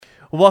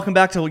Well, welcome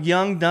back to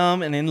Young,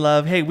 Dumb, and in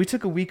Love. Hey, we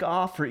took a week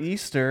off for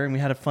Easter, and we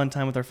had a fun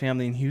time with our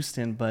family in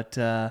Houston, but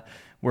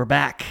we're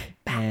back.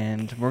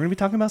 And we're going to be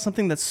talking about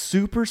something that's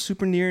super,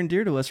 super near and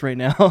dear to us right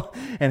now,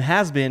 and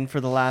has been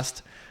for the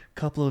last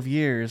couple of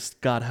years.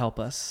 God help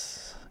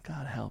us.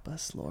 God help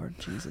us, Lord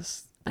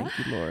Jesus. Thank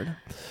you, Lord.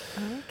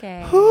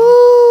 Okay.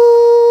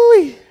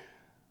 Hoo-wee.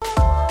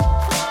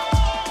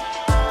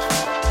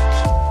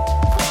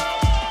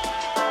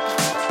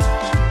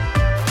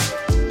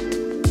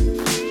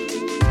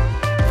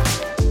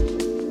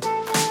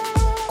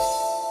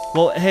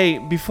 Well, hey,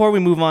 before we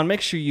move on,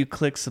 make sure you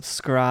click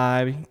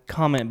subscribe,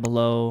 comment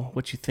below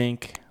what you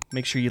think.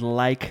 Make sure you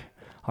like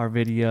our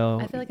video.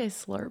 I feel like I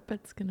slurp.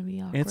 It's going to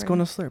be awkward. It's going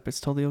to slurp. It's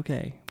totally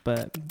okay.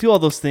 But do all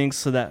those things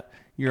so that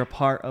you're a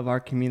part of our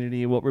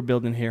community, what we're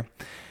building here.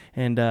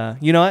 And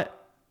you know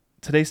what?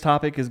 Today's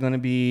topic is going to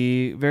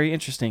be very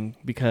interesting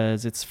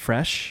because it's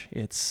fresh.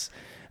 It's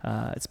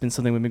been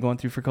something we've been going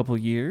through for a couple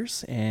of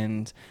years,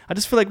 and I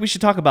just feel like we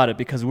should talk about it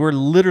because we're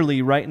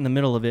literally right in the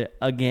middle of it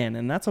again,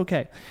 and that's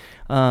okay.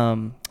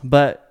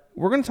 But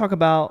we're going to talk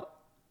about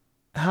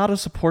how to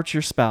support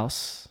your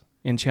spouse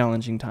in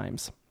challenging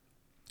times.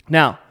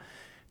 Now,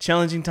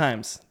 challenging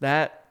times,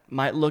 that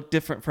might look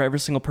different for every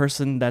single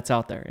person that's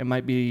out there. It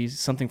might be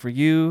something for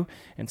you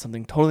and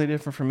something totally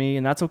different for me,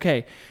 and that's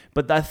okay.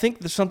 But I think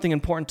there's something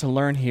important to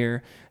learn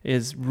here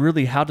is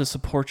really how to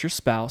support your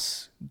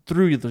spouse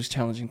through those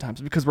challenging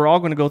times, because we're all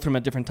going to go through them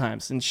at different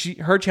times. And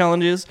her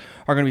challenges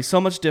are going to be so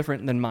much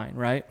different than mine,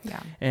 right? Yeah.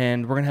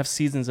 And we're going to have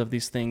seasons of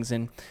these things.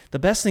 And the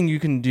best thing you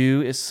can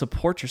do is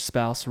support your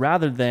spouse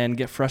rather than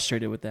get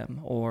frustrated with them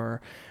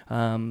or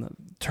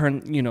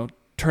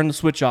turn the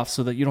switch off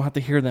so that you don't have to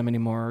hear them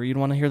anymore, or you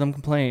don't want to hear them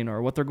complain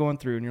or what they're going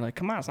through. And you're like,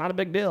 come on, it's not a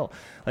big deal.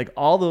 Like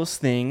all those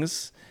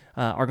things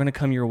are going to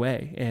come your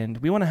way. And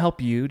we want to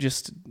help you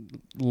just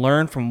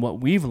learn from what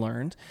we've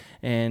learned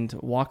and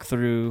walk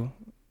through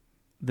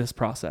this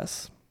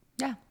process.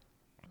 Yeah.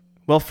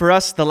 Well, for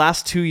us, the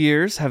last 2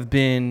 years have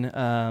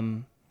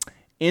been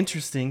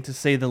interesting to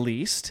say the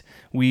least.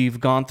 We've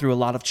gone through a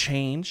lot of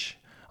change,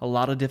 a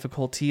lot of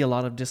difficulty, a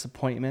lot of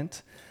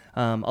disappointment.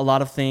 A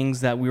lot of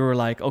things that we were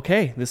like,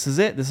 okay, this is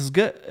it. This is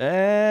good.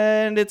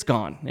 And it's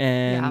gone.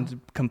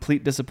 And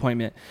complete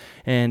disappointment.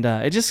 And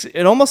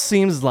it almost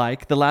seems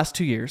like the last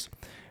 2 years,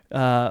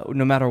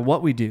 no matter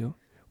what we do,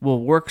 we'll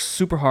work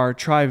super hard,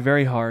 try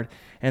very hard,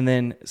 and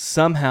then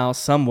somehow,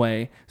 some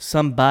way,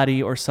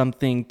 somebody or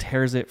something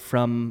tears it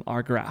from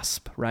our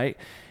grasp, right?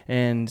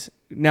 And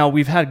now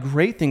we've had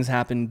great things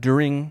happen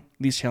during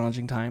these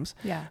challenging times.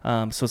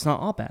 Yeah. So it's not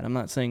all bad. I'm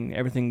not saying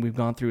everything we've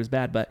gone through is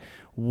bad, but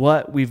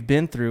what we've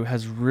been through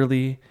has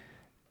really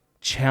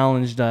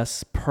challenged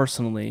us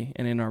personally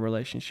and in our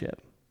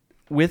relationship.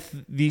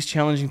 With these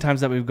challenging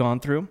times that we've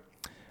gone through,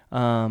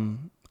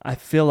 I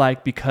feel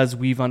like because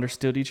we've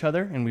understood each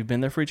other and we've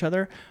been there for each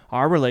other,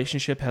 our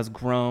relationship has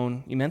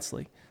grown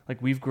immensely. Like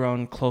we've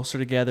grown closer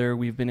together.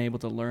 We've been able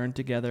to learn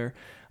together.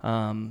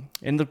 And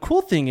the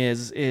cool thing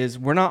is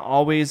we're not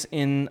always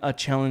in a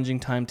challenging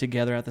time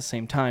together at the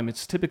same time.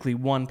 It's typically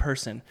one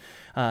person.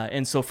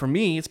 And so for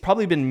me, it's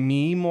probably been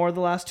me more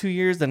the last 2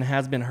 years than it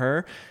has been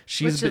her.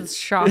 Which is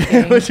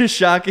shocking. Which is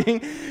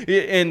shocking.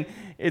 And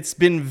it's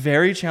been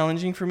very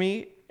challenging for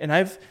me. And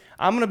I'm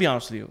going to be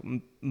honest with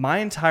you. My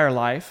entire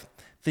life,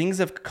 things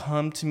have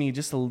come to me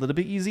just a little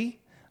bit easy.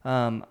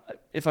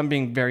 If I'm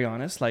being very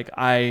honest, like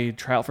I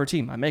try out for a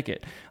team, I make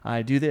it.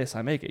 I do this,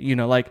 I make it.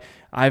 Like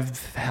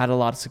I've had a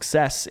lot of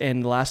success. In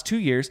the last 2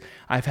 years,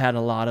 I've had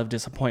a lot of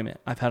disappointment.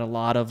 I've had a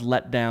lot of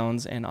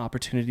letdowns and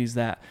opportunities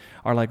that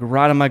are like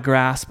right on my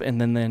grasp,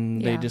 and then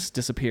they just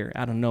disappear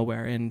out of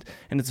nowhere. And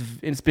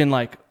it's been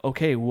like,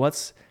 okay,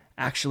 what's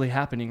actually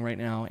happening right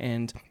now?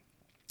 And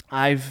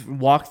I've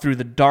walked through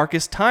the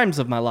darkest times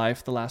of my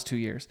life the last 2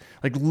 years,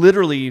 like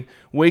literally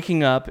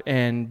waking up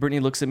and Brittany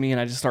looks at me and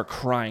I just start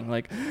crying.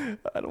 Like,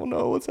 I don't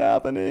know what's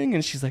happening.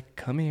 And she's like,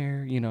 come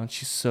here, and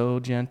she's so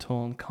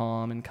gentle and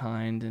calm and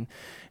kind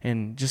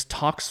and just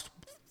talks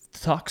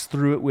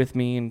through it with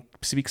me and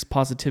speaks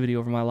positivity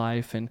over my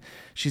life. And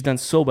she's done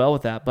so well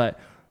with that, but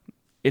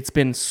it's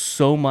been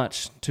so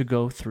much to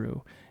go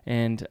through.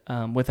 And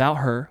without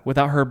her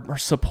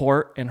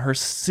support and her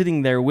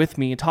sitting there with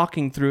me and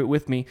talking through it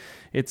with me,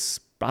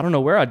 I don't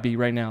know where I'd be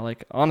right now.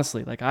 Like,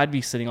 honestly, like I'd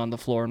be sitting on the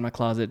floor in my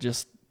closet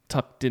just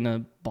tucked in a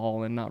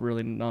ball and not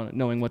really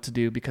knowing what to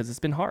do because it's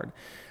been hard.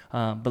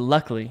 But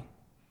luckily,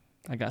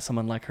 I got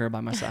someone like her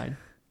by my side.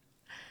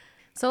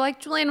 So like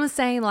Julian was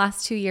saying, the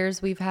last 2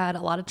 years, we've had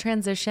a lot of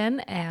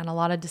transition and a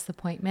lot of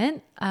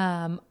disappointment.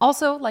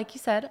 Also, like you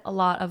said, a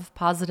lot of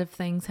positive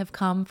things have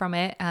come from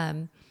it.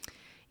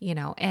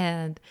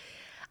 And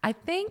I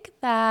think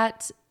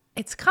that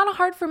it's kind of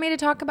hard for me to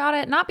talk about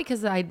it, not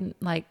because I'm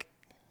like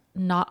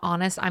not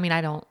honest. I mean, I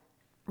don't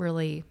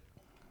really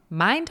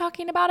mind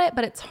talking about it,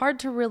 but it's hard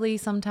to really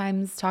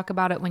sometimes talk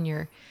about it when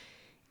you're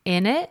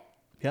in it.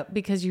 Yep.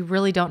 Because you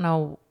really don't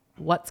know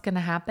what's going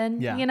to happen.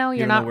 Yeah.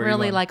 You're not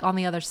really like on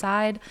the other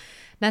side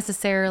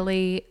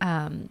necessarily.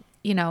 And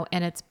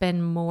it's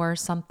been more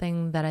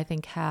something that I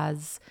think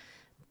has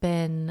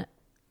been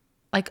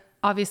like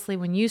obviously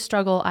when you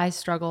struggle, I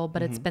struggle,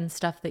 but it's been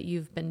stuff that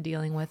you've been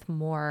dealing with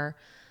more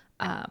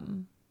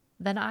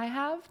than I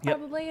have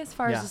probably as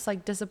far as just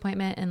like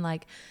disappointment and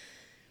like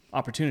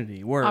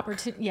opportunity, work.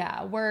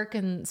 Work.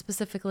 And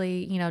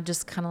specifically, you know,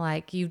 just kind of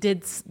like you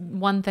did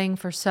one thing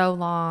for so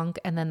long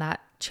and then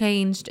that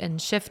changed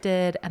and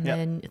shifted. And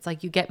then it's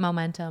like you get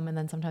momentum. And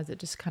then sometimes it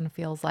just kind of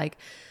feels like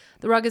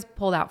the rug is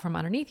pulled out from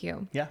underneath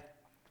you. Yeah.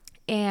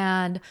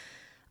 And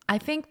I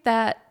think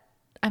that,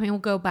 I mean, we'll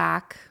go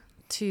back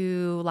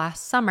to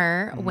last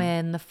summer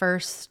when not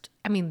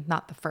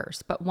the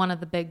first, but one of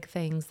the big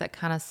things that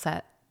kind of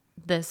set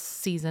this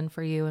season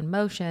for you in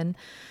motion.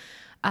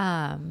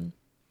 And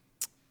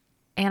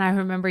I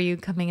remember you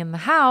coming in the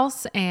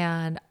house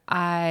and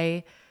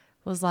I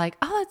was like,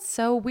 oh, that's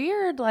so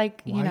weird.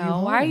 Like,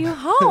 why are you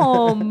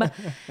home?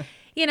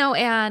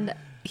 And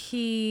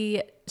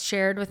he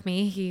shared with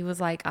me, he was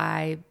like,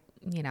 I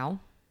don't know.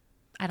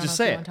 Just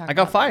say it. I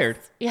got fired.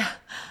 This. Yeah.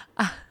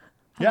 I'm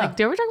like,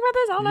 did we talk about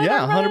this? I don't know.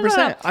 Yeah,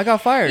 100%. I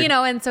got fired.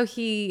 And so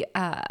he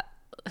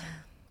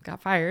got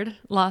fired,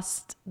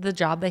 lost the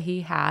job that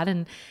he had.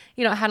 And,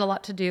 it had a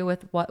lot to do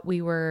with what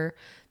we were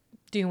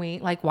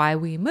doing, like why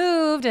we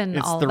moved and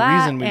all that. It's the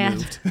reason we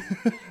moved.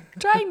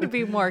 Trying to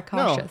be more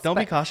cautious. No, don't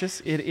be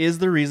cautious. It is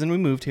the reason we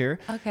moved here.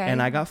 Okay.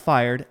 And I got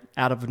fired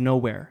out of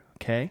nowhere.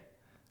 Okay.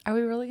 Are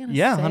we really going to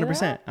say 100%.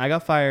 that? I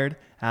got fired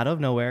out of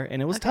nowhere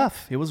and it was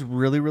tough. It was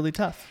really, really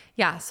tough.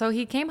 Yeah. So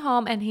he came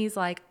home and he's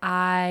like,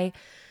 I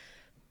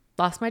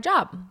lost my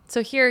job.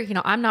 So here,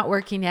 I'm not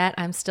working yet.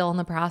 I'm still in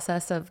the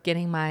process of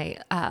getting my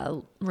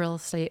real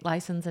estate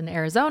license in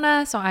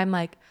Arizona. So I'm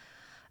like,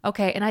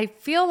 okay. And I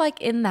feel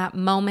like in that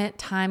moment,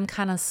 time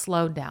kind of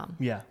slowed down.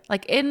 Yeah.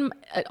 Like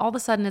all of a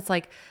sudden it's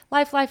like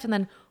life, and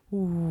then,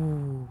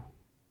 ooh,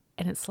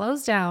 and it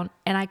slows down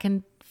and I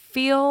can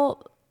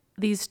feel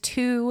these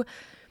two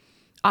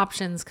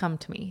options come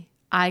to me.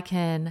 I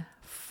can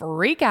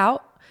freak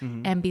out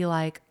and be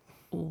like,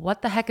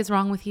 what the heck is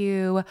wrong with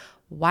you?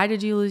 Why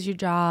did you lose your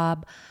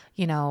job?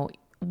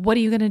 What are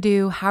you going to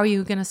do? How are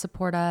you going to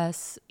support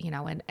us?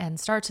 And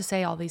start to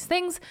say all these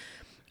things.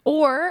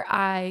 Or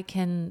I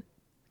can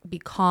be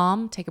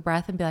calm, take a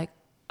breath and be like,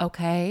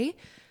 okay,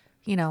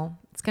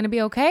 it's going to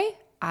be okay.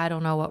 I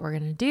don't know what we're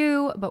going to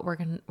do, but we're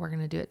going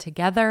to do it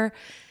together.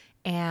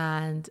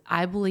 And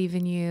I believe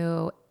in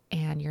you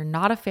and you're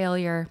not a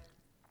failure.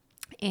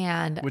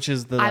 And which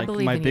is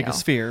my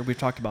biggest fear. We've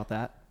talked about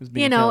that.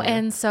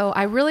 And so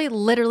I really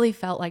literally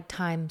felt like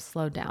time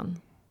slowed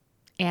down.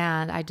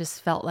 And I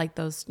just felt like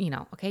those,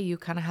 okay, you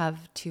kind of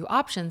have two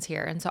options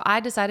here. And so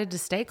I decided to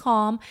stay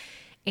calm.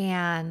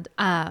 And,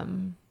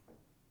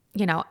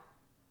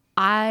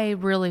 I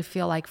really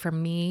feel like for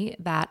me,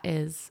 that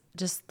is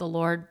just the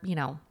Lord,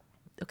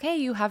 okay,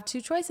 you have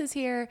two choices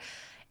here.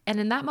 And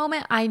in that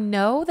moment, I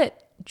know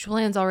that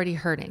Julian's already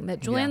hurting, that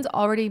Julian's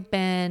already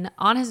been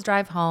on his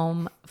drive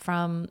home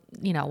from,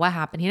 what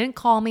happened. He didn't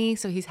call me.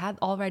 So he's had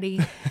already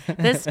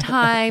this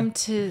time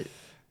to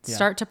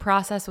start to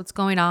process what's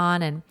going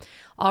on. And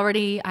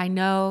already I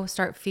know,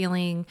 start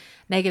feeling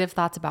negative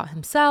thoughts about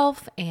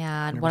himself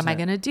and 100%. What am I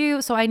going to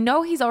do? So I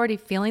know he's already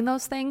feeling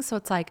those things. So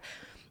it's like,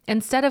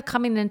 instead of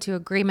coming into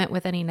agreement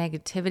with any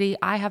negativity,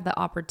 I have the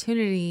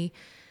opportunity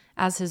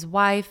as his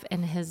wife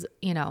and his,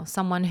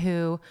 someone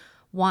who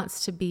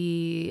wants to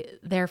be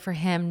there for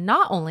him,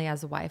 not only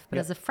as a wife, but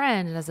as a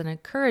friend and as an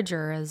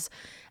encourager, as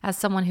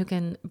someone who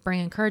can bring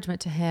encouragement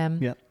to him.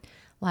 Yep.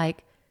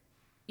 Like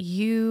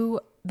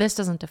this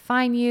doesn't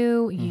define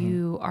you.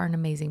 You are an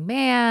amazing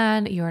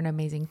man. You're an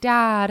amazing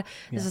dad.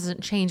 This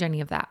doesn't change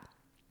any of that.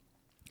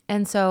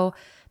 And so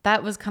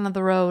that was kind of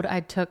the road I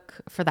took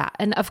for that.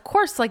 And of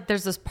course, like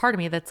there's this part of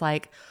me that's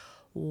like,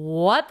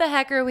 what the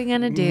heck are we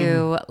going to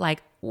do?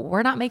 Like,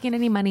 we're not making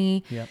any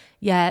money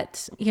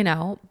yet,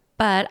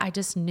 but I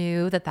just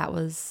knew that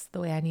was the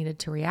way I needed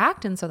to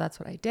react. And so that's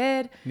what I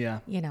did. Yeah.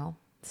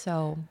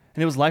 So.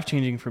 And it was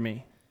life-changing for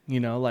me,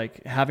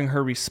 like having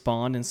her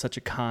respond in such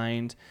a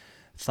kind,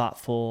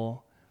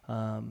 thoughtful,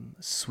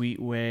 sweet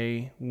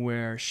way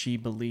where she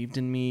believed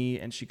in me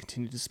and she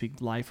continued to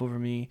speak life over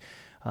me.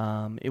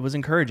 It was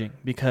encouraging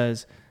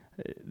because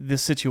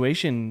this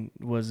situation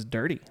was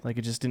dirty. Like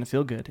it just didn't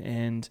feel good.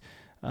 And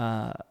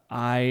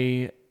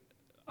I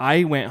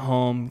went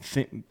home.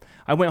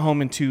 I went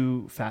home in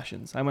two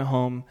fashions. I went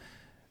home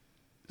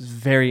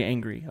very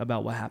angry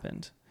about what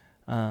happened.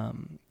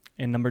 And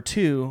number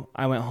two,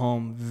 I went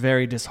home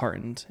very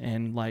disheartened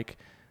and like,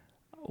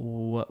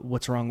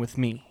 what's wrong with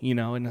me?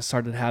 And I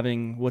started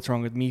having what's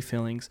wrong with me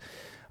feelings.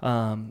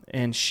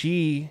 And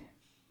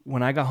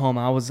when I got home,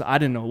 I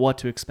didn't know what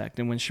to expect.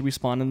 And when she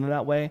responded in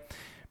that way,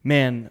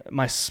 man,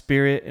 my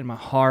spirit and my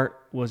heart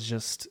was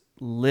just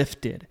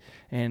lifted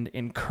and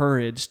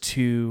encouraged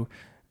to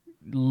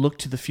look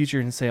to the future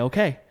and say,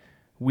 okay,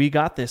 we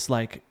got this.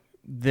 Like,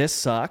 this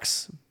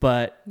sucks,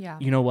 but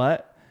you know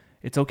what?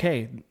 It's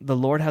okay. The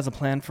Lord has a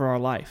plan for our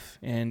life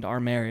and our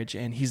marriage.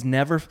 And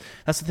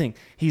that's the thing.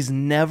 He's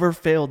never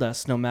failed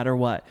us no matter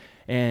what.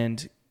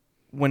 And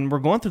when we're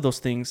going through those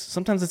things,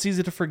 sometimes it's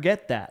easy to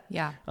forget that.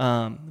 Yeah.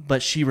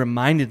 But she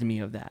reminded me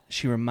of that.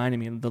 She reminded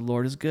me the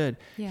Lord is good.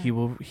 Yeah.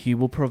 He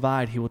will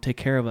provide. He will take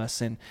care of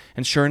us. And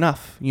sure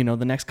enough, the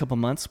next couple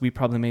months, we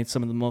probably made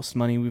some of the most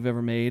money we've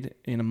ever made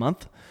in a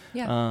month.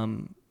 Yeah.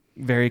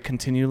 Very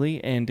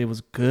continually, and it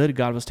was good.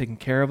 God was taking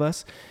care of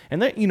us.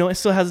 And that, it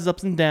still has its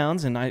ups and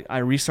downs. And I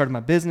restarted my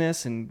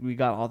business, and we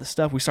got all this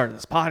stuff. We started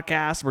this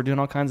podcast. We're doing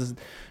all kinds of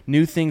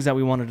new things that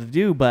we wanted to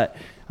do. But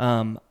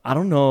I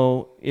don't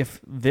know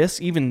if this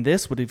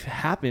would have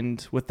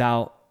happened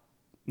without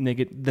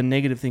the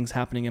negative things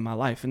happening in my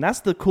life. And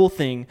that's the cool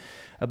thing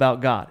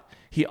about God.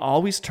 He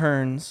always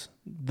turns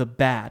the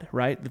bad,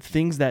 right? The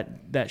things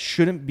that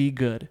shouldn't be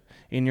good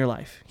in your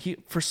life.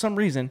 For some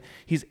reason,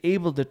 he's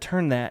able to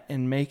turn that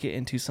and make it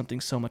into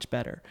something so much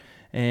better.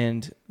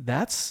 And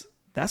that's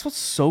what's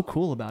so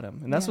cool about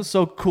him. And that's what's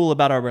so cool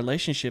about our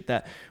relationship,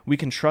 that we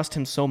can trust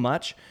him so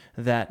much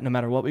that no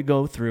matter what we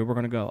go through, we're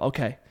going to go,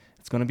 okay,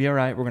 it's going to be all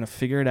right. We're going to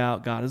figure it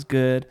out. God is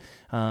good.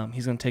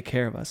 He's going to take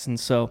care of us. And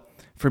so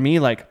for me,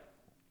 like,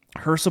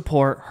 her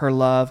support, her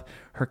love,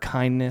 her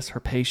kindness, her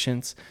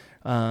patience,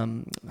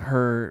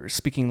 her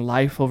speaking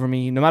life over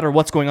me, no matter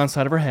what's going on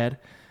inside of her head,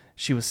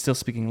 she was still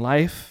speaking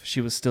life.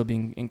 She was still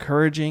being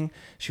encouraging.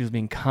 She was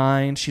being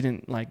kind. She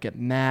didn't get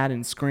mad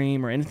and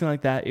scream or anything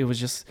like that. It was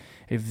just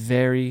a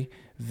very,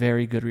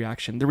 very good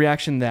reaction. The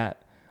reaction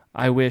that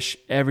I wish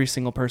every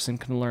single person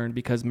can learn,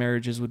 because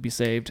marriages would be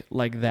saved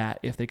like that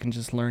if they can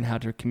just learn how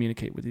to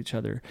communicate with each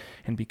other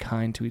and be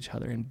kind to each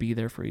other and be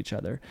there for each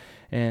other.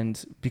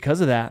 And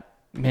because of that,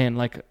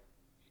 man,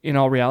 in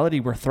all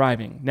reality, we're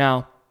thriving.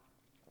 Now,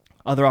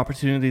 other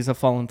opportunities have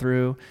fallen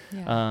through.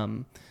 Yeah.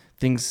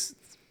 Things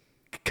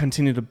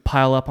continue to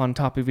pile up on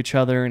top of each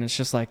other, and it's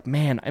just like,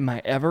 man, am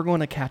I ever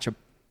going to catch a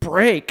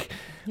break?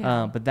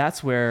 Yeah. But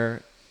that's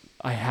where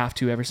I have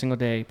to every single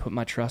day put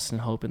my trust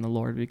and hope in the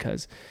Lord,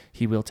 because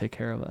he will take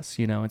care of us,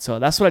 and so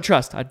that's what I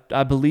trust.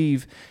 I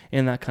believe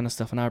in that kind of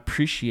stuff, and I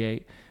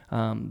appreciate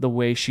the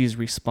way she's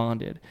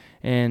responded.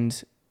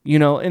 And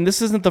and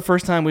this isn't the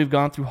first time we've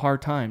gone through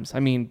hard times.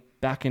 I mean,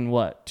 back in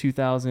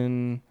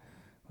 2000,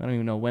 I don't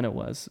even know when it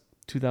was,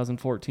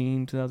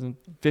 2014,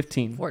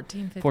 2015,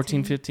 14,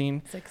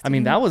 15. 16. I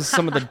mean, that was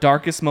some of the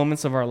darkest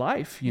moments of our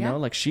life,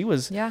 she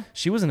was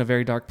in a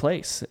very dark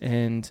place.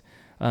 And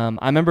I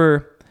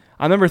remember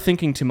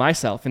thinking to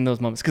myself in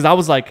those moments, because I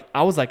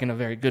was in a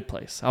very good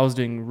place. I was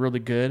doing really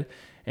good,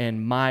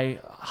 and my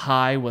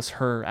high was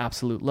her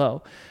absolute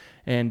low.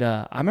 And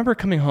I remember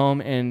coming home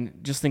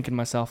and just thinking to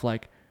myself,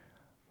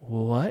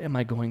 what am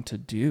I going to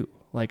do?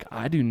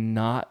 I do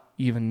not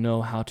even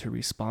know how to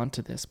respond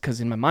to this,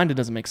 because in my mind it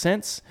doesn't make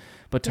sense,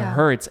 but to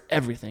her it's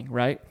everything,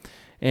 right?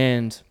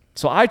 And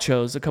so I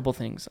chose a couple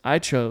things. I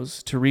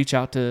chose to reach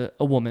out to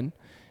a woman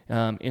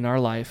in our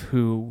life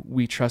who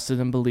we trusted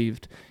and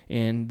believed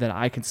in, that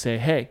I could say,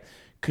 hey,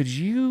 could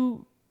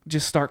you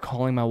just start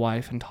calling my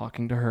wife and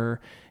talking to her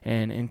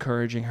and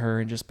encouraging her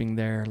and just being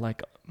there a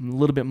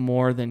little bit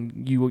more than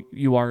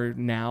you are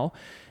now?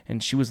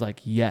 And she was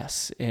like,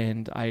 yes.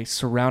 And I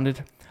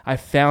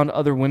found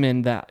other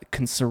women that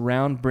can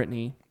surround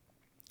Brittany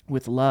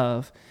with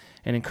love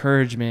and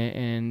encouragement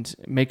and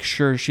make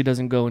sure she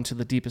doesn't go into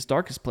the deepest,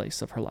 darkest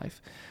place of her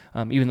life,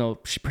 even though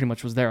she pretty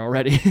much was there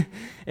already.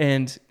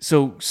 And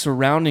so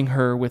surrounding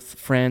her with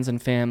friends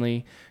and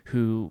family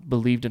who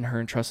believed in her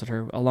and trusted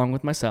her, along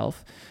with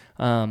myself.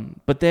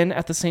 But then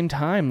at the same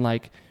time,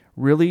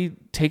 really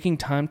taking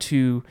time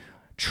to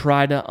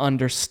try to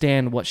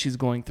understand what she's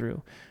going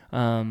through.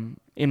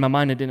 In my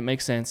mind, it didn't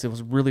make sense. It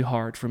was really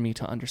hard for me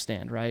to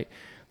understand, right?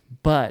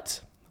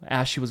 But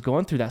as she was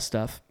going through that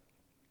stuff,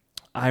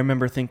 I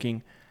remember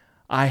thinking,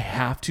 I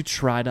have to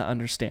try to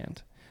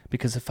understand,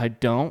 because if I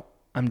don't,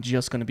 I'm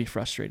just going to be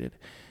frustrated.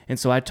 And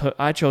so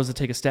I chose to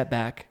take a step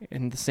back,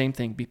 and the same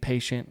thing, be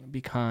patient,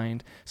 be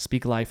kind,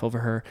 speak life over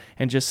her,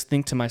 and just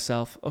think to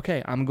myself,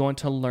 okay, I'm going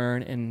to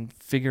learn and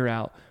figure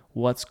out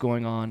what's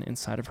going on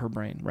inside of her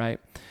brain, right?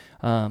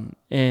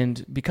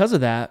 And because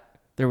of that,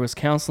 there was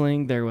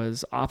counseling, there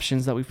was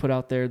options that we put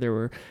out there, there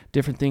were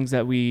different things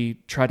that we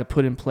tried to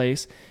put in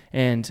place.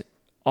 And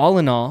all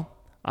in all,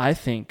 I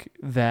think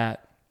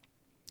that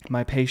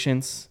my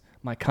patience,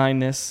 my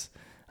kindness,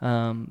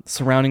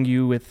 surrounding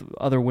you with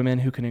other women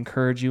who can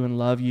encourage you and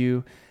love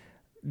you,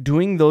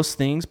 doing those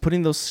things,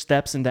 putting those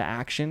steps into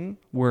action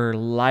were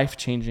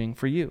life-changing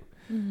for you.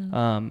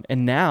 Mm-hmm.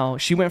 And now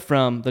she went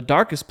from the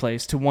darkest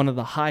place to one of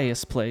the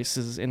highest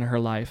places in her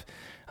life.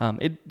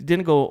 It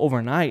didn't go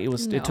overnight.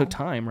 It took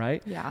time,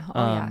 right?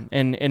 Yeah.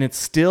 And it's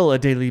still a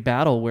daily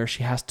battle where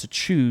she has to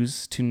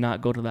choose to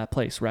not go to that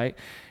place, right?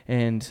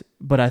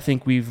 But I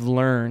think we've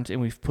learned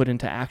and we've put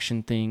into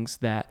action things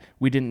that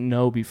we didn't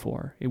know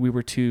before. We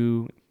were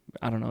too,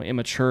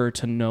 immature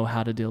to know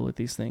how to deal with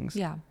these things.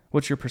 Yeah.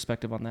 What's your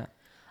perspective on that?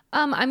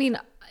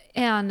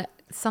 And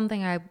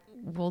something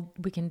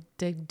we can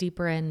dig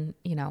deeper in,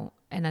 in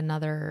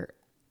another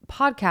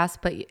podcast,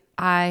 but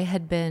I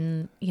had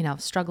been,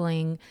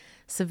 struggling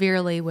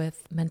severely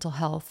with mental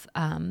health,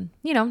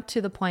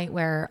 to the point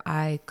where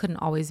I couldn't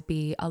always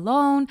be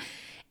alone.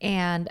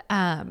 And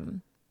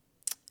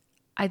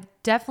I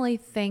definitely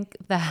think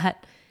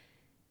that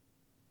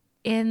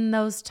in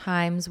those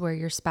times where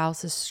your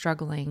spouse is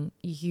struggling,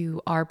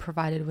 you are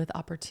provided with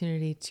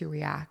opportunity to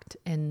react.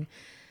 And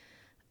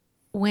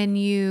when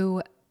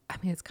you, I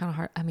mean, it's kind of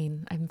hard. I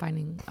mean, I'm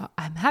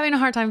having a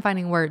hard time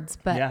finding words,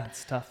 but yeah,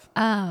 it's tough.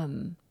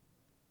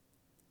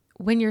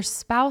 When your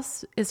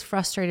spouse is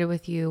frustrated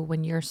with you,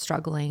 when you're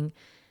struggling,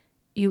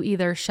 you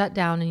either shut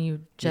down and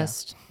you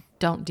just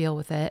don't deal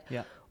with it,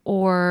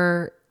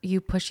 or you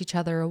push each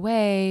other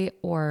away,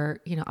 or,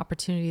 you know,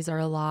 opportunities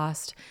are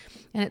lost.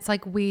 And it's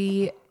like,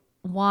 we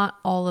want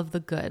all of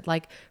the good,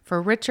 like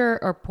for richer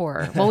or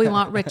poorer. Well, we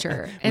want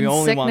richer in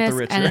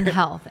sickness and in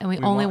health, and we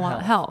only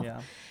want health,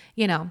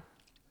 you know,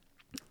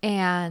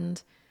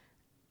 and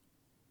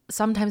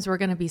sometimes we're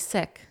going to be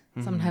sick.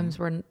 Sometimes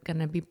we're going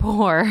to be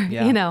poor,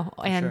 you know,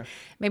 and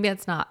maybe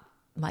it's not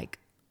like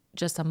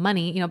just a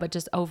money, you know, but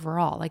just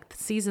overall, like the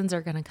seasons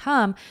are going to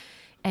come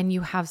and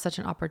you have such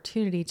an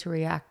opportunity to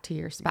react to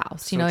your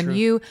spouse, you know, and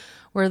you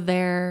were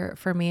there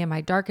for me in my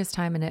darkest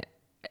time, and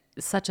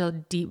such a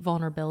deep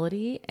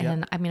vulnerability.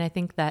 And I mean, I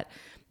think that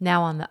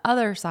now on the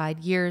other side,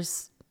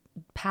 years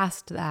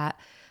past that,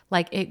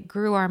 like it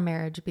grew our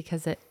marriage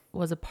because it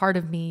was a part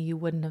of me you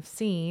wouldn't have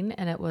seen.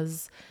 And it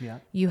was,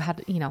 you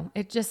had, you know,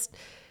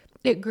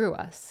 it grew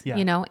us,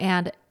 you know,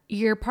 and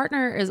your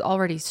partner is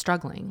already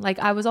struggling. Like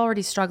I was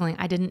already struggling.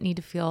 I didn't need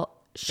to feel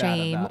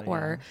shame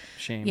or,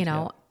 shamed, you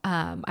know,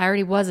 I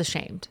already was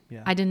ashamed.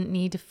 I didn't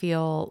need to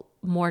feel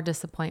more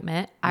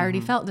disappointment. I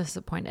already felt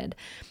disappointed.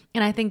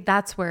 And I think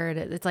that's where it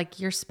is. It's like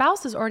your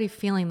spouse is already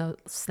feeling those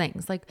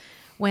things. Like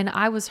when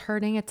I was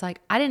hurting, it's like,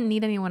 I didn't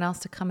need anyone else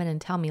to come in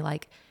and tell me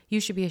like, you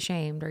should be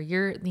ashamed, or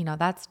you're, you know,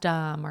 that's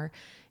dumb, or,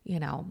 you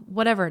know,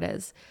 whatever it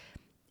is.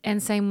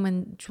 And same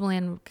when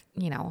Julian,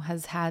 you know,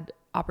 has had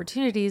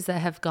opportunities that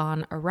have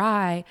gone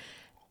awry.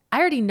 I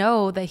already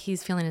know that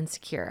he's feeling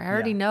insecure. I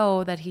already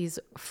know that he's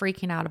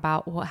freaking out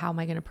about, well, how am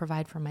I going to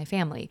provide for my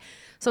family?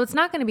 So it's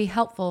not going to be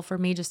helpful for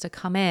me just to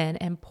come in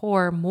and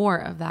pour more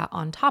of that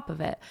on top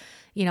of it.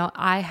 You know,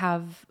 I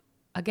have,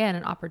 again,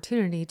 an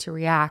opportunity to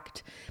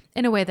react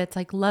in a way that's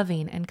like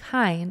loving and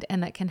kind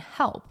and that can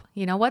help.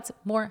 You know, what's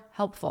more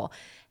helpful?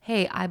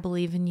 Hey, I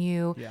believe in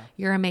you.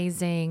 You're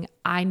amazing.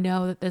 I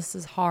know that this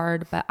is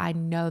hard, but I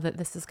know that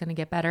this is going to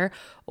get better.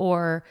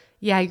 Or,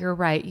 yeah, you're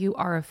right. You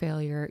are a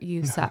failure.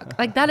 You suck.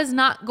 Like that is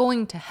not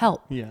going to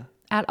help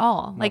at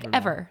all. Like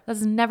ever.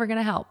 That's never going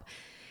to help.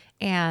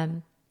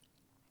 And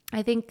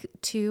I think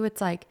too,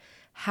 it's like,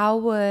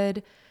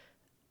 I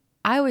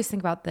always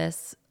think about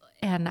this,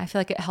 and I feel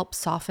like it helps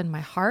soften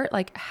my heart.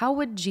 Like, how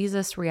would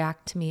Jesus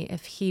react to me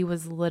if he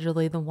was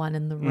literally the one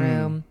in the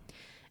room,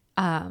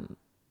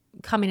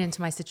 coming into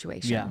my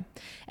situation?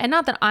 And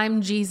not that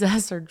I'm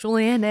Jesus or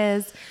Julian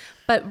is,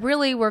 but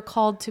really we're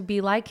called to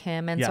be like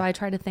him. And so I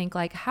try to think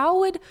like, how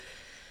would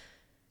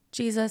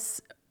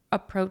Jesus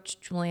approach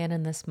Julian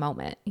in this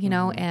moment, you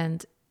know,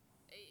 and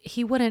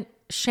he wouldn't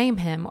shame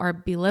him or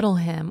belittle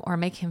him or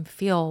make him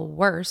feel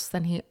worse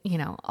than he, you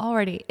know,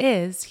 already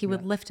is. He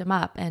would lift him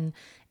up and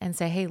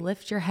say, hey,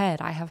 lift your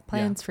head. I have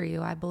plans for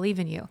you. I believe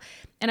in you.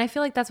 And I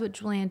feel like that's what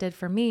Julian did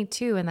for me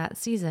too in that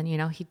season. You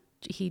know,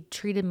 he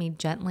treated me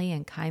gently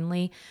and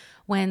kindly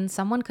when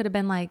someone could have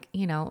been like,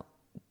 you know,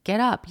 get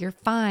up, you're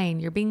fine.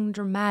 You're being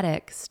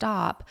dramatic.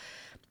 Stop.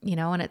 You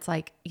know, and it's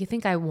like, you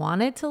think I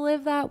wanted to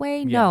live that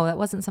way? No, that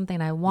wasn't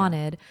something I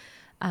wanted.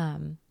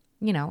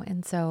 You know,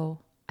 and so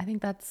I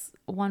think that's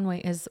one way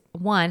is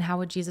one, how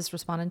would Jesus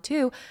respond? And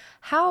two,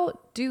 how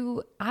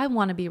do I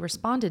want to be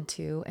responded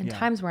to in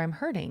times where I'm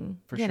hurting,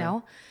 you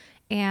know,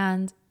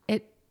 and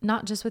it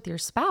not just with your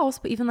spouse,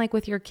 but even like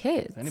with your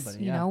kids,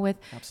 anybody, you know, with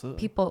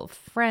people,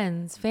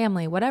 friends,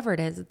 family, whatever it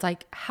is. It's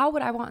like, how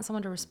would I want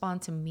someone to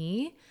respond to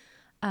me,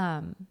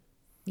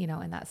 you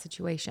know, in that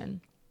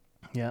situation?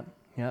 Yeah.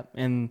 Yeah.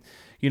 And,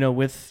 you know,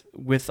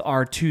 with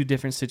our two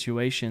different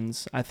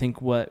situations, I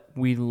think what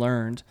we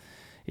learned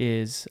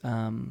is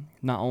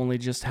not only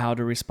just how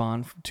to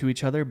respond to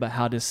each other, but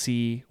how to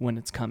see when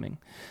it's coming.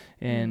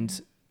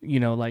 And, you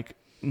know, like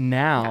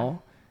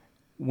now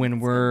when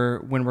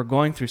we're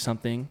going through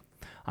something,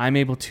 I'm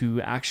able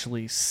to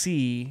actually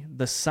see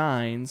the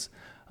signs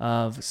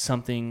of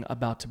something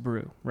about to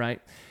brew, right?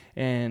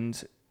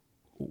 And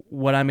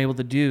what I'm able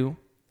to do,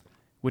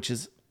 which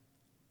is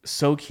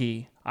so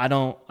key, I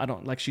don't,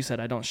 like she said,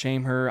 I don't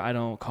shame her. I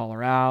don't call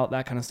her out,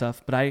 that kind of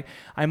stuff. But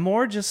I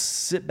more just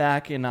sit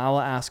back and I'll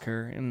ask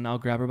her and I'll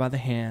grab her by the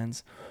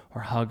hands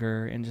or hug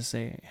her and just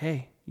say,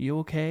 hey, you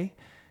okay?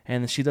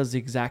 And she does the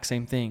exact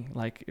same thing.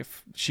 Like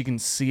if she can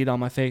see it on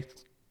my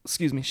face,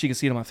 she can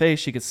see it on my face.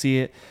 She could see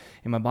it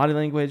in my body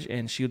language,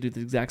 and she'll do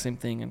the exact same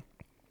thing and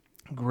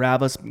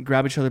grab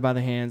each other by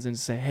the hands and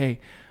say, hey,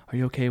 are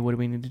you okay? What do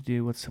we need to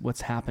do?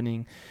 What's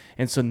happening?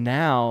 And so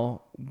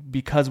now,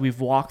 because we've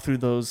walked through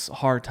those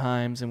hard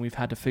times and we've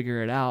had to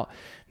figure it out,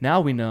 now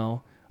we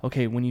know,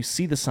 okay, when you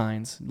see the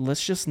signs,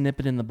 let's just nip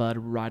it in the bud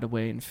right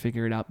away and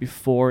figure it out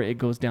before it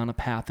goes down a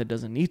path that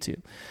doesn't need to.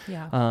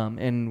 Yeah.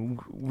 And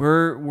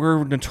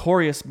we're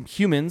notorious,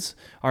 humans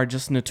are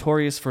just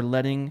notorious for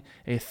letting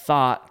a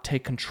thought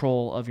take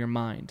control of your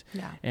mind.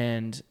 Yeah.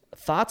 And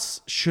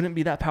thoughts shouldn't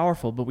be that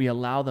powerful, but we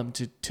allow them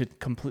to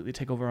completely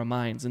take over our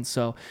minds. And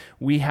so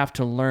we have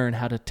to learn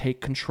how to take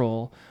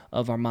control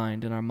of our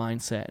mind and our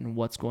mindset and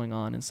what's going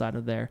on inside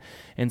of there.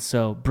 And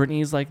so Brittany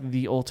is like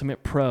the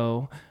ultimate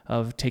pro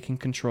of taking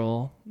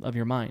control of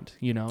your mind,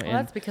 you know. Well, and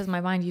that's because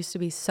my mind used to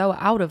be so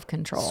out of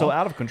control. so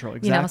out of control,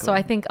 exactly. You know, so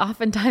I think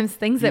oftentimes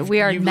things that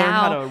we are you've now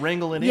learned how to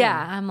wrangle it in.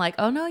 Yeah, I'm like,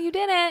 oh no, you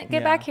didn't.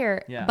 Get back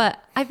here. Yeah.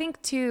 But I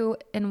think too,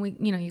 and we,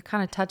 you know, you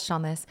kind of touched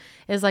on this,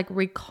 is like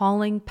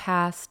recalling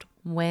past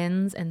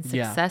wins and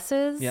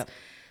successes. Yep.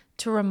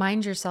 To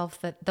remind yourself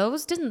that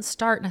those didn't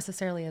start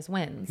necessarily as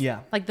wins.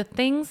 Yeah. Like the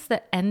things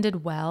that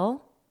ended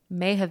well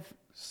may have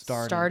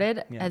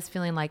started as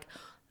feeling like,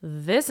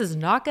 this is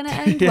not going to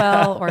end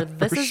well, or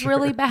this is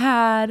really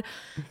bad.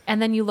 And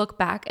then you look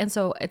back. And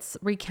so it's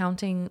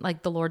recounting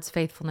like the Lord's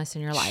faithfulness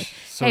in your life.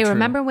 So hey, true.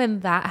 Remember when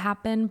that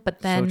happened,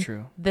 but then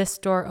true. This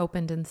door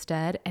opened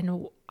instead.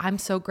 And I'm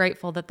so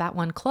grateful that that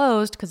one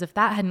closed, because if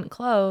that hadn't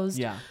closed,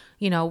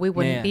 you know, we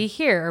wouldn't be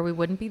here, or we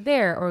wouldn't be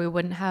there, or we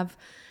wouldn't have,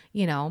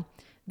 you know,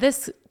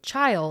 this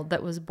child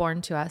that was born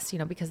to us, you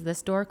know, because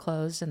this door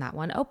closed and that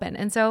one opened.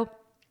 And so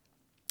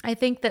I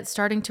think that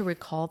starting to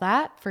recall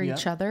that for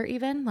each other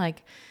even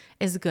like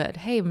is good.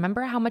 Hey,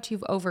 remember how much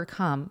you've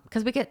overcome?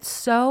 Because we get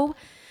so,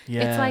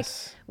 it's like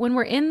when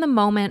we're in the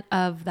moment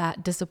of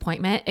that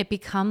disappointment, it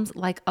becomes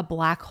like a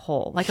black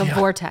hole, like a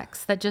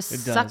vortex that just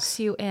sucks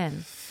you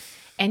in.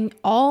 And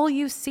all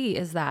you see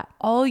is that,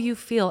 all you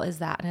feel is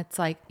that. And it's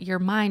like your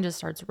mind just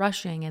starts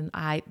rushing and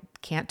I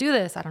can't do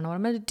this. I don't know what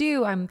I'm going to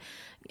do. And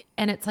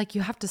it's like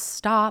you have to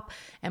stop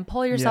and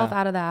pull yourself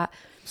out of that.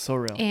 So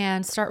real.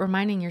 And start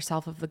reminding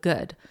yourself of the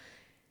good.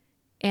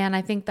 And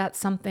I think that's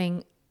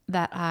something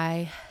that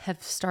I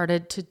have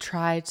started to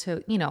try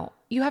to, you know,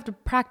 you have to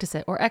practice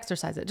it or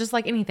exercise it, just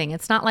like anything.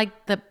 It's not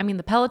like the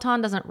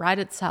Peloton doesn't ride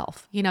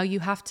itself. You know, you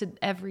have to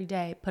every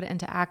day put it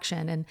into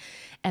action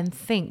and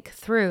think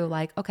through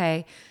like,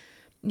 okay,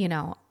 you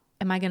know,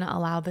 am I going to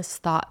allow this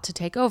thought to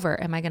take over?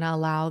 Am I going to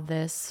allow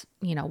this,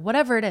 you know,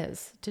 whatever it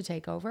is to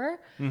take over?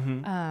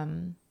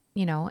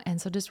 You know, and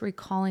so just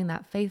recalling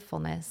that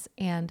faithfulness.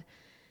 And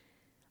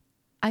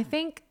I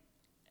think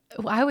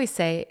I always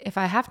say, if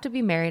I have to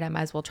be married, I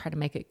might as well try to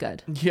make it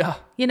good. Yeah.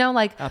 You know,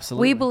 like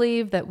absolutely. We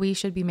believe that we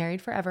should be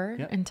married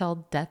forever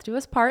until death do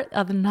us part.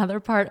 Another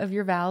part of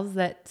your vows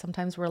that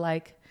sometimes we're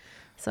like,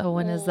 so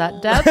when is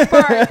that death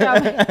part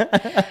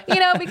coming? You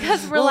know,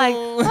 because we're like,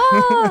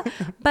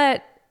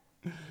 but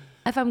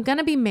if I'm going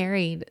to be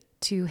married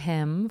to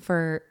him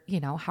for, you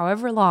know,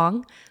 however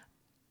long,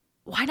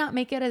 why not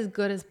make it as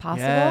good as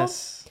possible?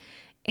 Yes.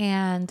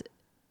 And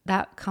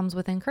that comes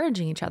with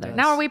encouraging each other.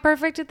 Now, are we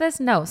perfect at this?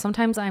 No.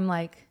 Sometimes I'm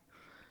like,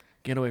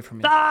 get away from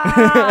me.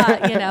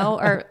 You know,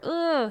 or,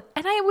 ugh.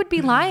 And I would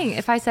be lying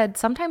if I said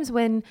sometimes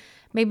when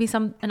maybe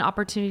an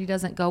opportunity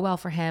doesn't go well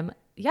for him,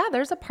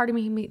 there's a part of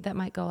me that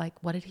might go like,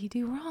 what did he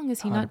do wrong?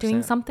 Is he 100%. Not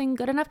doing something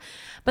good enough?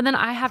 But then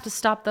I have to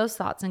stop those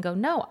thoughts and go,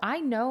 no, I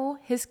know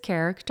his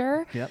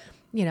character. Yep.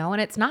 You know,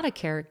 and it's not a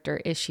character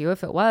issue.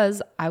 If it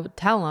was, I would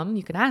tell him.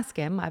 You can ask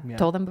him. I've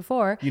told him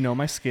before. You know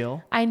my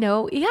skill. I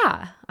know.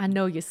 Yeah, I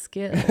know your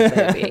skill,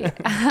 baby.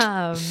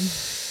 But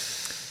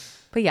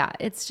yeah,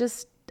 it's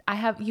just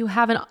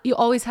you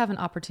always have an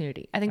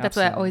opportunity. I think that's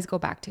what I always go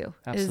back to.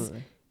 Absolutely.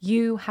 Is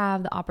you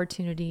have the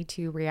opportunity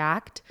to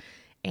react,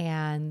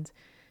 and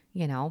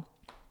you know,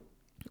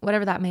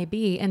 whatever that may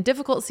be. And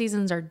difficult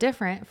seasons are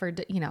different for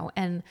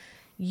and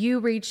you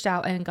reached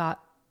out and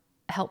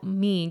help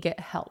me get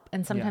help.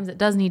 And sometimes it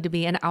does need to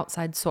be an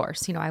outside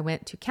source. You know, I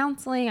went to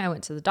counseling, I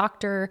went to the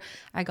doctor,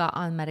 I got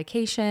on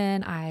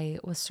medication, I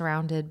was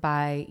surrounded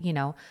by, you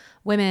know,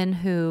 women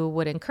who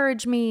would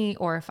encourage me,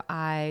 or if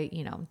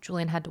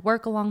Julian had to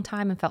work a long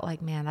time and felt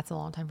like, man, that's a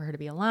long time for her to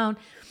be alone.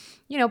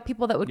 You know,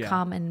 people that would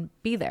come and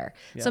be there.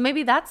 Yeah. So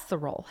maybe that's the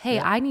role. Hey,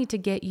 I need to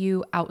get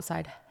you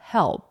outside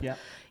help. Yeah.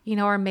 You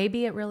know, or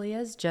maybe it really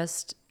is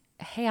just,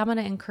 hey, I'm going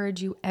to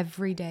encourage you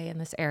every day in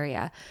this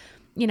area.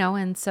 You know,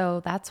 and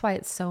so that's why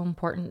it's so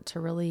important to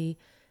really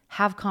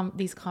have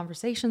these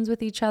conversations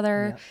with each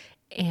other.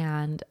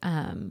 Yeah.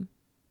 And,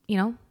 you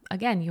know,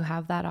 again, you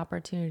have that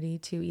opportunity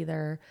to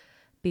either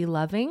be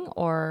loving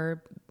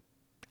or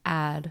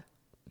add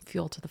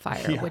fuel to the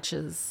fire, which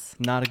is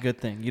not a good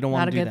thing. You don't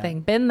want to do that. Not a good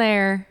thing. Been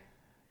there,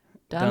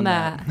 done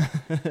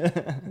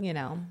that. You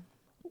know.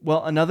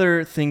 Well,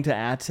 another thing to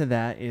add to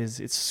that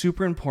is it's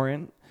super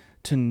important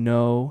to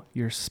know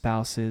your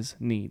spouse's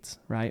needs,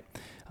 right?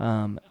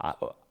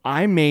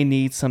 I may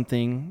need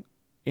something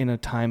in a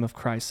time of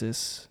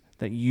crisis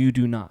that you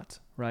do not,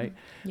 right?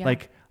 Yeah.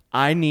 Like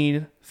I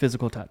need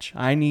physical touch.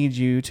 I need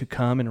you to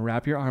come and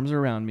wrap your arms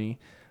around me,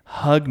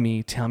 hug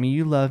me, tell me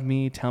you love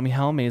me, tell me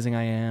how amazing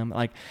I am.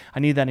 Like, I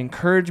need that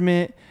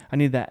encouragement. I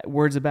need that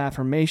words of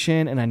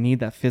affirmation, and I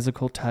need that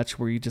physical touch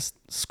where you're just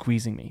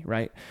squeezing me,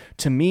 right?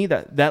 To me,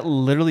 that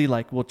literally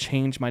like will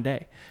change my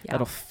day. Yeah.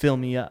 That'll fill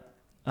me up.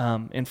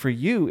 And for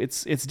you,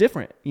 it's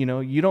different. You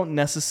know, you don't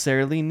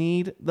necessarily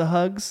need the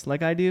hugs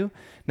like I do.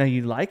 Now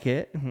you like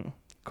it, of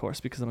course,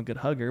 because I'm a good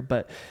hugger,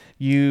 but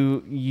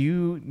you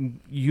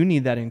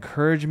need that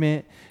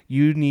encouragement.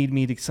 You need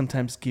me to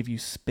sometimes give you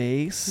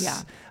space.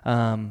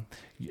 Yeah.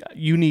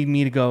 You need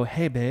me to go,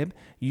 hey babe,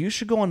 you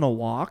should go on a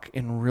walk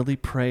and really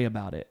pray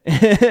about it.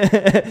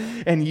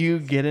 And you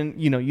get in,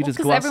 you just go outside.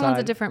 Because everyone's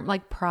a different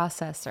like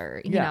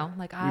processor, you know,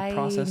 like I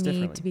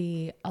need to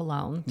be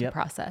alone to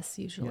process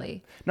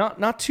usually. Yeah.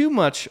 Not too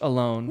much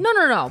alone.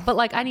 No. But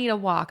like I need a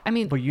walk. I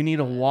mean, but you need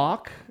a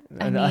walk.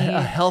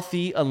 A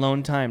healthy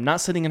alone time, not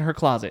sitting in her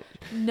closet.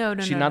 No.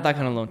 She's not that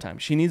kind of alone time.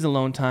 She needs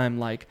alone time,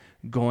 like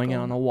going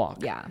out on a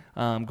walk,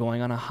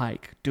 going on a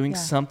hike, doing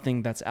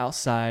something that's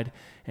outside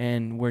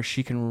and where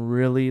she can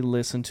really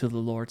listen to the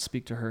Lord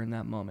speak to her in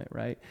that moment,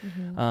 right?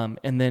 Mm-hmm.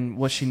 And then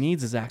what she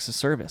needs is acts of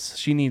service.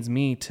 She needs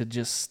me to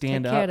just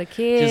stand up, of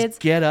kids, just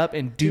get up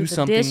and do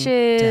something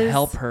dishes, to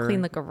help her.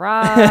 Clean the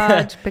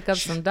garage, pick up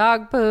some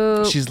dog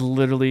poop. She's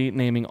literally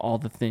naming all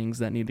the things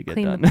that need to get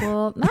done. Clean the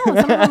pool. No, some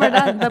of them are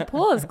done. The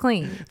pool is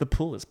clean. The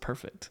pool is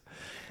perfect.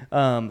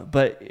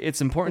 But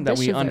it's important that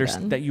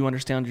that you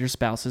understand your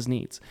spouse's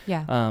needs.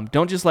 Yeah.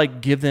 Don't just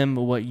like give them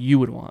what you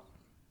would want.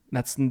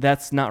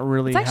 That's not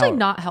really. It's actually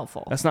not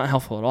helpful. That's not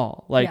helpful at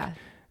all. Like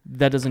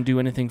that doesn't do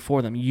anything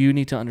for them. You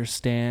need to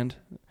understand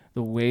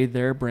the way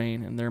their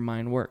brain and their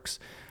mind works,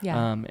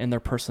 and their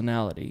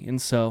personality.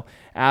 And so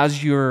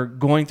as you're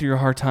going through your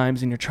hard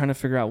times and you're trying to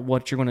figure out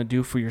what you're going to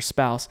do for your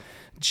spouse,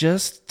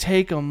 just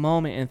take a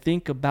moment and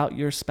think about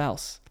your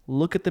spouse.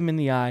 Look at them in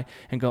the eye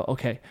and go,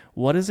 okay,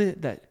 what is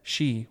it that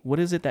he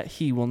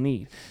will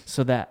need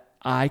so that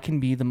I can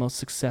be the most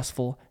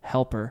successful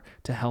helper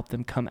to help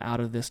them come out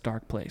of this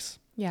dark place?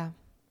 Yeah.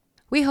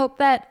 We hope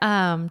that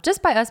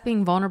just by us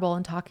being vulnerable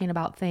and talking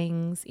about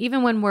things,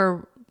 even when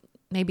we're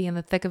maybe in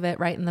the thick of it,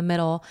 right in the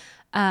middle,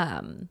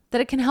 that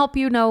it can help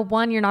you know,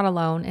 one, you're not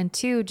alone, and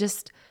two,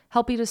 just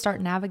help you to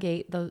start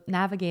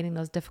navigating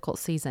those difficult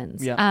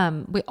seasons.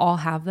 Yeah. We all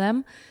have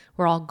them.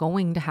 We're all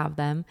going to have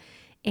them.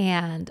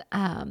 And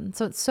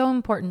so it's so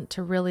important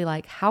to really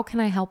like, how can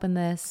I help in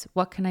this?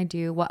 What can I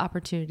do? What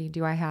opportunity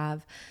do I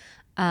have?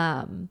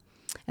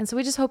 And so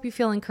we just hope you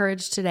feel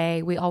encouraged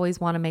today. We always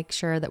want to make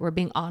sure that we're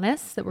being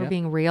honest, that we're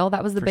being real.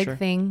 That was the big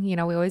thing. You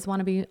know, we always want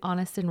to be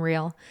honest and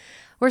real.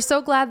 We're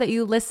so glad that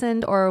you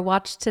listened or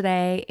watched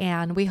today.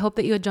 And we hope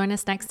that you would join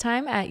us next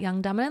time at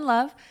Young, Dumb, and in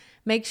Love.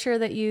 Make sure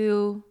that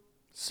you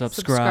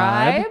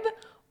subscribe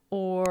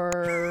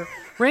or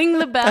ring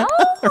the bell.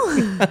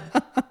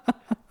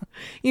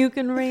 You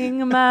can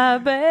ring my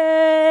bell.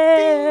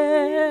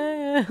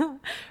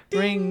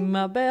 Ring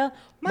my bell.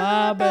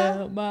 My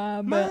bell,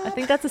 my bell. I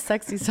think that's a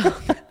sexy song.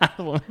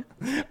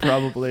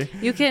 Probably.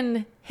 You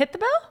can hit the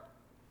bell?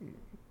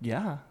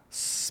 Yeah.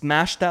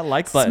 Smash that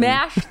like button.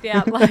 Smash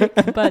that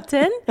like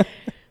button.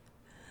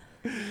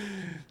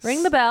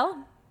 Ring the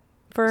bell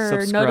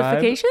for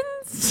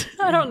notifications.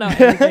 I don't know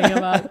anything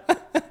about it.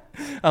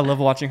 I love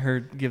watching her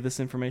give this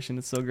information.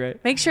 It's so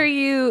great. Make sure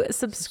you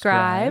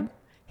subscribe.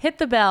 Hit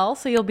the bell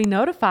so you'll be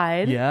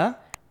notified. Yeah.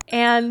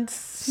 And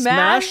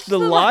smash the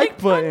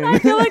like button. I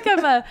feel like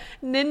I'm a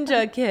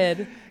ninja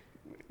kid.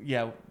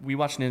 Yeah, we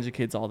watch Ninja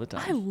Kids all the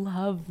time. I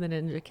love the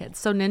Ninja Kids.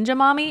 So Ninja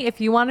Mommy,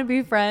 if you want to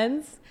be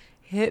friends,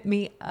 hit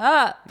me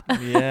up.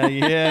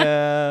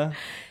 Yeah.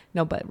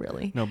 No, but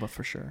really. No, but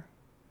for sure.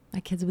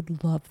 My kids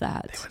would love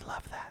that. They would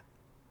love that.